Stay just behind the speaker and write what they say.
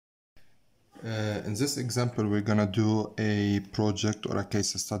In this example, we're gonna do a project or a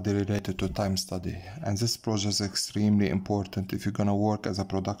case study related to time study. And this project is extremely important if you're gonna work as a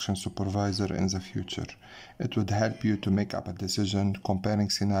production supervisor in the future. It would help you to make up a decision comparing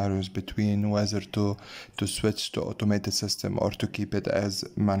scenarios between whether to switch to automated system or to keep it as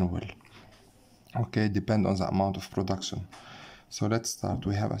manual. Okay, depend on the amount of production. So let's start.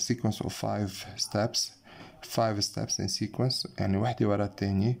 We have a sequence of 5 steps in sequence يعني واحدة ورا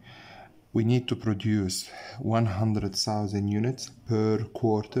التانية. We need to produce 100,000 units per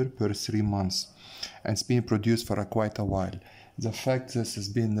quarter per 3 months, and it's being produced for quite a while. The fact this has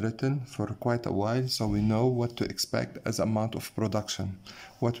been written for quite a while, so we know what to expect as amount of production,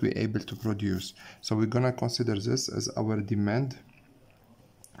 what we're able to produce. So we're gonna consider this as our demand,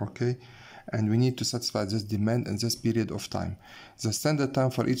 okay? And we need to satisfy this demand in this period of time. The standard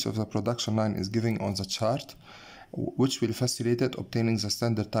time for each of the production line is given on the chart, which will facilitate obtaining the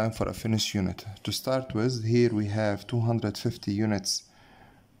standard time for a finished unit. To start with, here we have 250 units,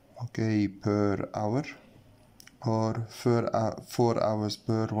 okay, per hour, or 4 hours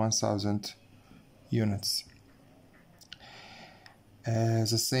per 1,000 units. The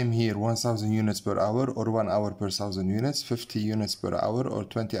same here, 1,000 units per hour or 1 hour per 1,000 units, 50 units per hour or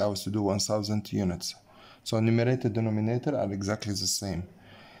 20 hours to do 1,000 units. So numerator denominator are exactly the same.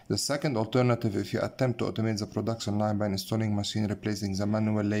 The second alternative, if you attempt to automate the production line by installing machine replacing the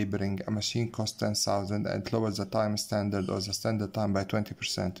manual laboring, a machine costs 10,000 and lowers the time standard or the standard time by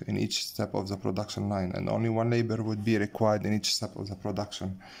 20% in each step of the production line, and only one labor would be required in each step of the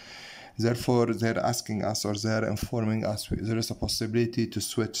production. Therefore, they're asking us, or they're informing us, there is a possibility to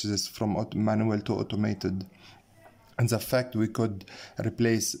switch this from manual to automated. And the fact we could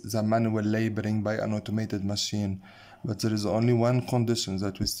replace the manual laboring by an automated machine. But there is only one condition,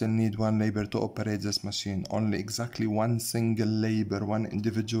 that we still need one labor to operate this machine. Only exactly one single labor, one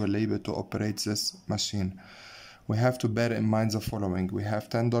individual labor to operate this machine. We have to bear in mind the following. We have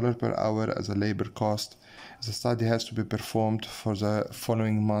 $10 per hour as a labor cost. The study has to be performed for the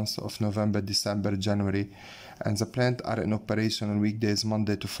following months of November, December, January. And the plant are in operation on weekdays,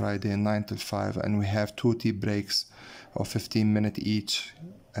 Monday to Friday, 9 till 5. And we have 2 tea breaks of 15 minutes each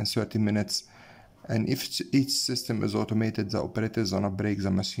and 30 minutes. And if each system is automated, the operator is on a break, the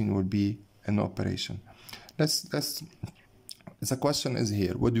machine will be in operation. The question is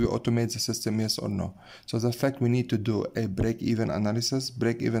here, would we automate the system, yes or no? So the fact we need to do a break-even analysis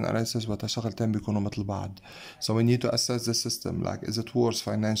وشغلتين بيكونوا مثل بعض. So we need to assess the system, like is it worth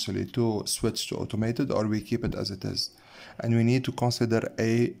financially to switch to automated or we keep it as it is? And we need to consider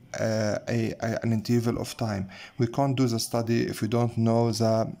an interval of time. We can't do the study if we don't know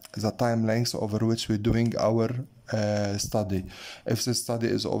the time length over which we're doing our study. If the study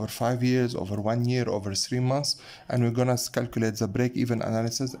is over 5 years, over 1 year, over 3 months, and we're gonna calculate the break-even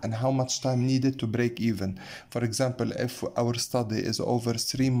analysis and how much time needed to break even. For example, if our study is over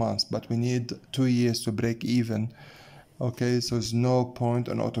 3 months, but we need 2 years to break even, okay, so there's no point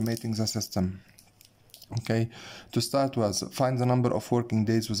in automating the system. Okay, to start with, find the number of working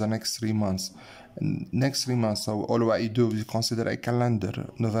days with the next 3 months. So all what you do is you consider a calendar,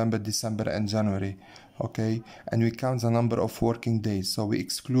 November, December, and January. Okay, and we count the number of working days. So we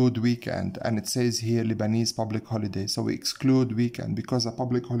exclude weekend, and it says here Lebanese public holiday. So we exclude weekend because the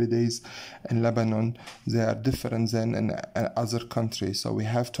public holidays in Lebanon, they are different than in other countries. So we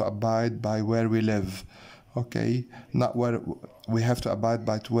have to abide by where we live. Okay, not where we have to abide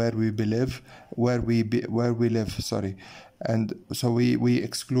by where we live, sorry. And so we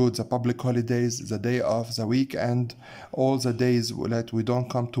exclude the public holidays, the day off, the weekend, all the days that we don't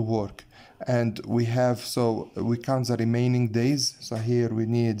come to work. And we count the remaining days. So here we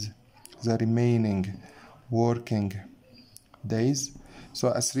need the remaining working days. So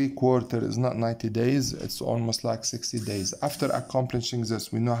a 3 quarter is not 90 days, it's almost like 60 days. After accomplishing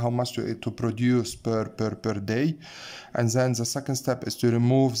this, we know how much to produce per day. And then the second step is to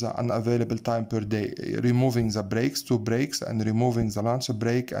remove the unavailable time per day, removing the breaks, 2 breaks, and removing the lunch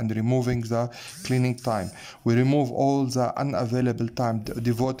break, and removing the cleaning time. We remove all the unavailable time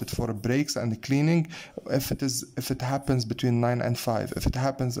devoted for breaks and cleaning if it happens between 9 and 5. If it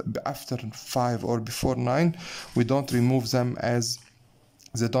happens after 5 or before 9, we don't remove them, as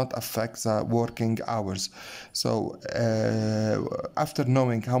they don't affect the working hours. So after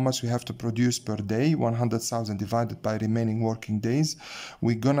knowing how much we have to produce per day, 100,000 divided by remaining working days,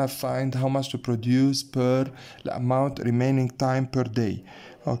 we're gonna find how much to produce per the amount remaining time per day.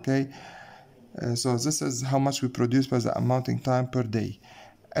 Okay, so this is how much we produce per the amounting time per day.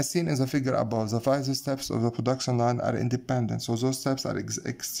 As seen in the figure above, the 5 steps of the production line are independent. So those steps are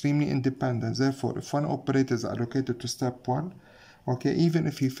extremely independent. Therefore, if one operator is allocated to step 1, Okay, even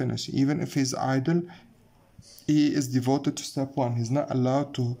if he finish, even if he's idle, he is devoted to step 1. He's not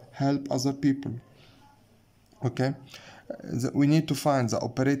allowed to help other people. Okay, we need to find the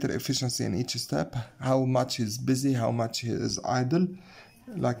operator efficiency in each step, how much he's busy, how much he is idle.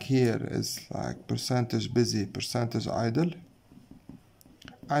 Like here is like percentage busy, percentage idle.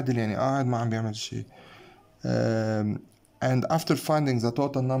 idle يعني قاعد ما عم بيعمل شيء. And after finding the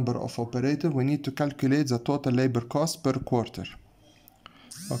total number of operator, we need to calculate the total labor cost per quarter.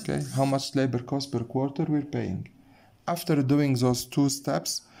 Okay, how much labor cost per quarter we're paying. After doing those 2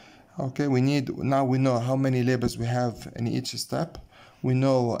 steps, okay, now we know how many labors we have in each step. We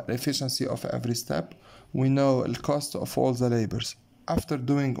know the efficiency of every step. We know the cost of all the labors. After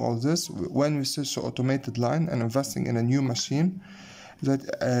doing all this, when we switch to automated line and investing in a new machine, that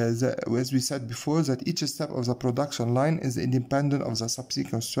as we said before, that each step of the production line is independent of the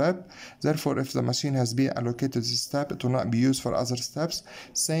subsequent step. Therefore, if the machine has been allocated this step, it will not be used for other steps.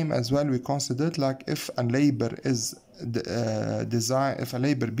 Same as well, we considered like if a labor is if a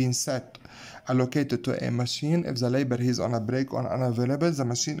labor being set allocated to a machine, if the labor is on a break or unavailable, the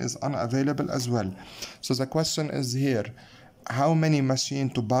machine is unavailable as well. So the question is here, how many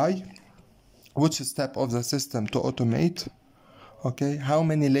machines to buy, which step of the system to automate, okay, how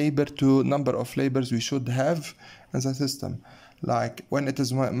many number of labors we should have in the system. Like when it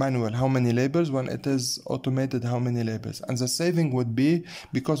is manual, how many labors, when it is automated, how many labors. And the saving would be,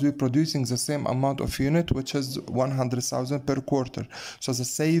 because we're producing the same amount of unit, which is 100,000 per quarter. So the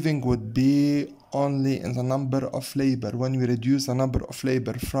saving would be only in the number of labor. When we reduce the number of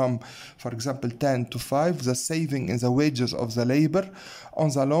labor from, for example, 10 to 5, the saving in the wages of the labor, on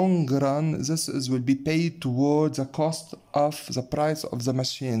the long run, this will be paid towards the cost of the price of the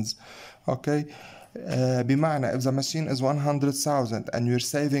machines. Okay, بمعنى if the machine is 100,000 and you're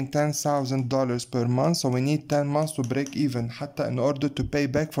saving $10,000 per month, so we need 10 months to break even حتى in order to pay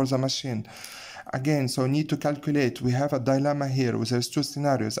back for the machine. Again, so we need to calculate. We have a dilemma here. There's 2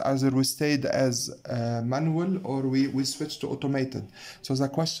 scenarios. Either we stayed as manual or we switch to automated. So the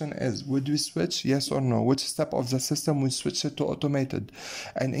question is, would we switch? Yes or no? Which step of the system we switch it to automated?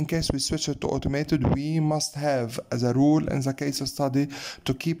 And in case we switch it to automated, we must have as a rule in the case study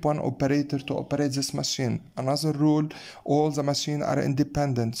to keep 1 operator to operate this machine. Another rule, all the machines are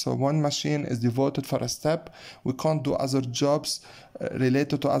independent. So 1 machine is devoted for a step. We can't do other jobs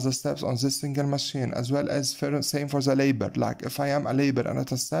related to other steps on this single machine, as well as same for the labor. Like if I am a labor and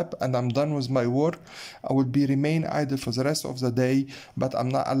at a step and I'm done with my work, I will remain idle for the rest of the day, but I'm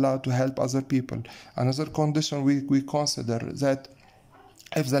not allowed to help other people. Another condition we consider that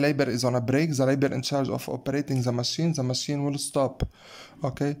if the labor is on a break, the labor in charge of operating the machine will stop.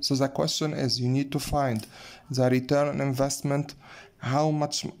 Okay, so the question is, you need to find the return on investment, how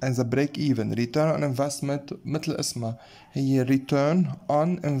much, and the break even. Return on investment مثل اسمها هي return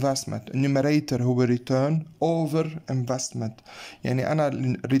on investment. Numerator هو return over investment. يعني أنا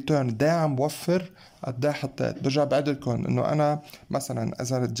return ده عم بوفر قد ايه حطيت. برجع بعد لكم إنه أنا مثلا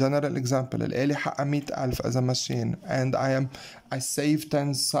as a general example الآلي حقها 100,000 as a machine and I save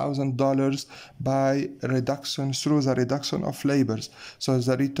 $10,000 by through the reduction of labors. So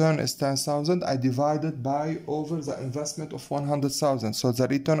the return is 10,000. I divide it by over the investment of 100,000. So the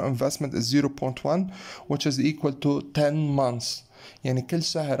return on investment is 0.1, which is equal to 10 months. يعني كل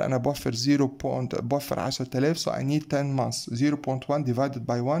شهر أنا بوفر 10,000, so I need 10 months. 0.1 divided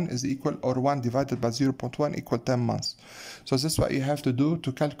by 1 is equal, or 1 divided by 0.1 equal 10 months. So this is what you have to do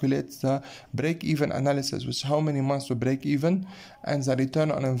to calculate the break-even analysis, which how many months to break even, and the return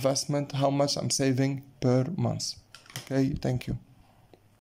on investment, how much I'm saving per month. Okay, thank you.